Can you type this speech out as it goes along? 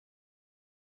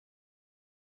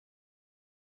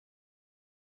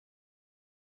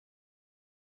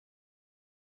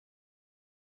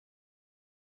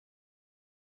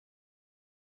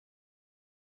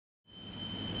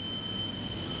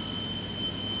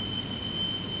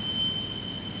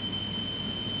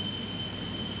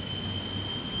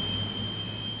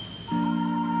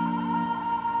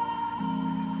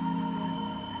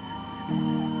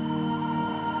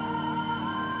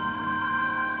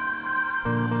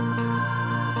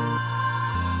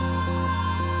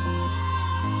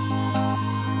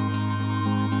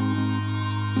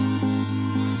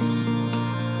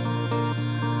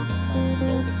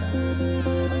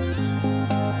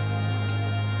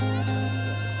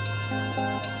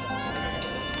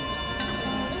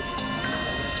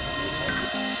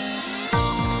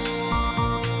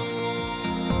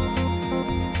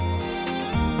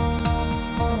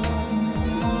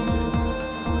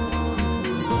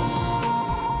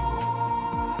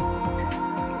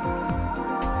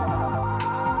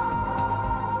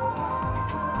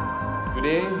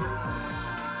Today,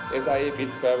 SIA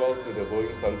bids farewell to the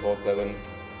Boeing 747,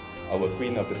 our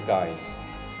queen of the skies.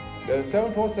 The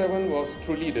 747 was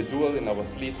truly the jewel in our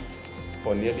fleet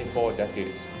for nearly 4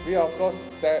 decades. We are of course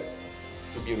sad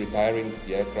to be retiring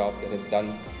the aircraft that has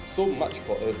done so much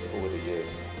for us over the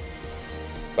years.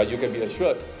 But you can be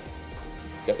assured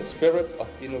that the spirit of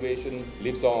innovation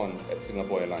lives on at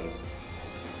Singapore Airlines.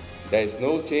 There is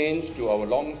no change to our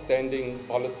long-standing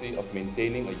policy of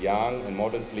maintaining a young and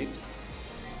modern fleet,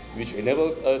 which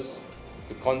enables us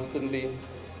to constantly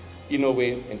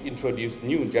innovate and introduce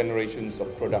new generations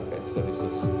of products and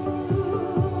services.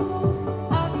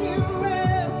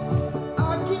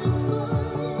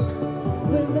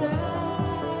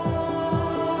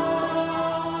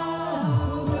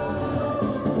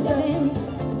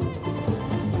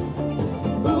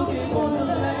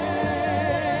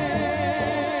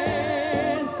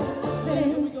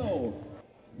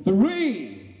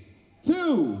 Three,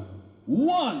 two,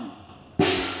 one.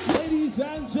 Ladies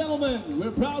and gentlemen,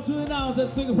 we're proud to announce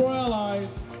that Singapore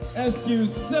Airlines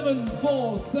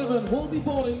SQ747 will be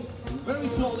boarding very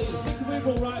shortly. 6th of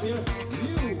April right here.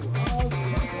 You are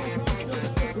special passengers.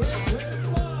 Have a great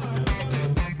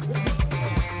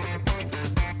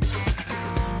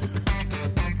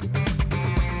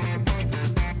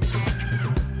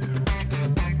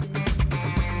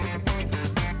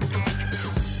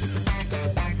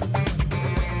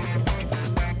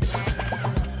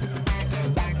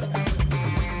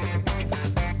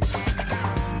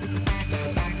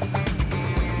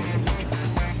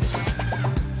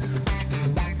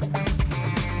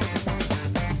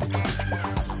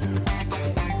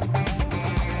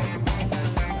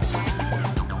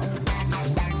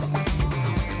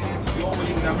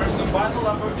numbers. The final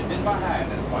number is in my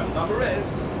hand, and the final number is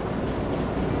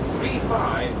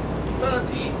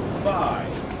 3535.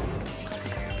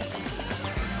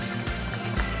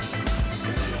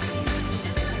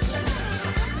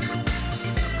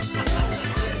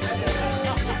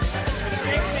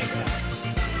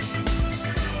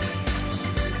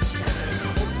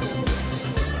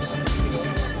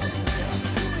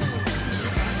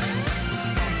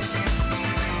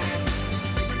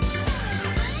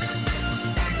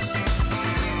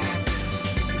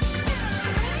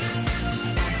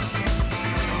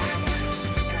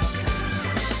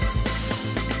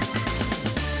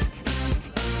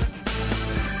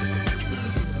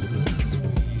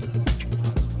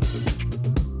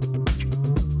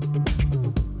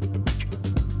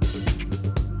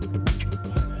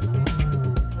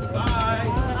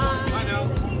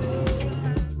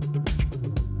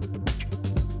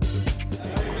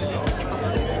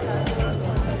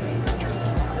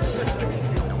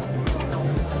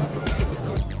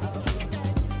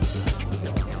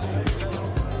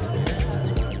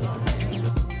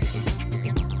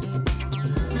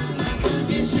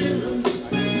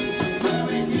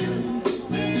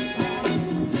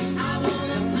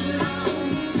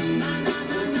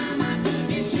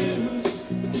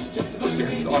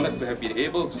 Honored to have been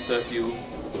able to serve you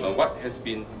what has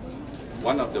been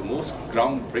one of the most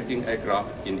groundbreaking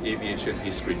aircraft in aviation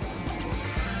history.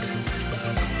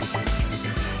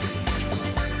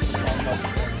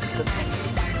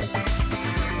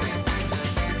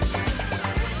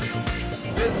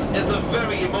 This is a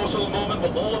very emotional moment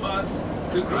for all of us.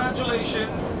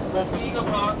 Congratulations for being a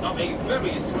part of a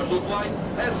very special flight,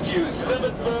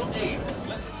 SQ748.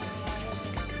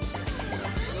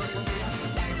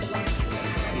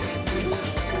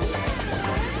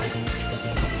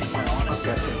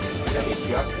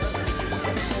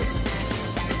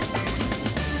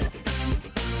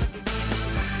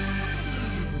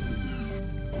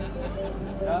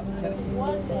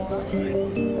 One more. 50,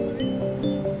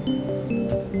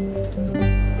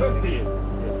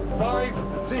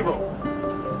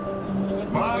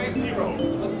 50, 50,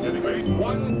 integrate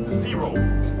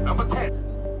 10, number 10.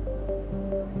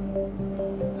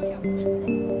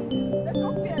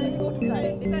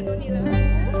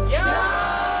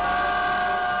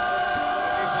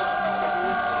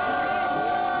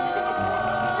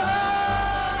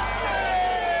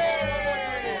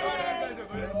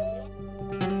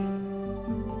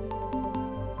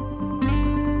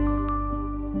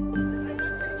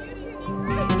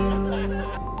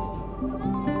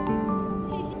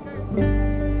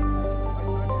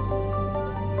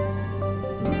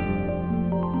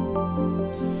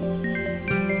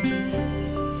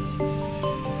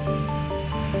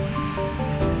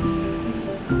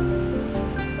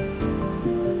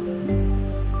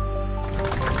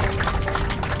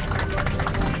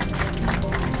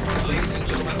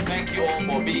 Thank you all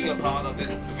for being a part of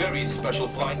this very special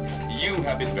flight. You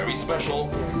have been very special.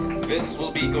 This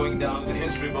will be going down in the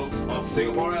history books of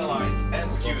Singapore Airlines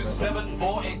SQ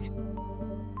 748.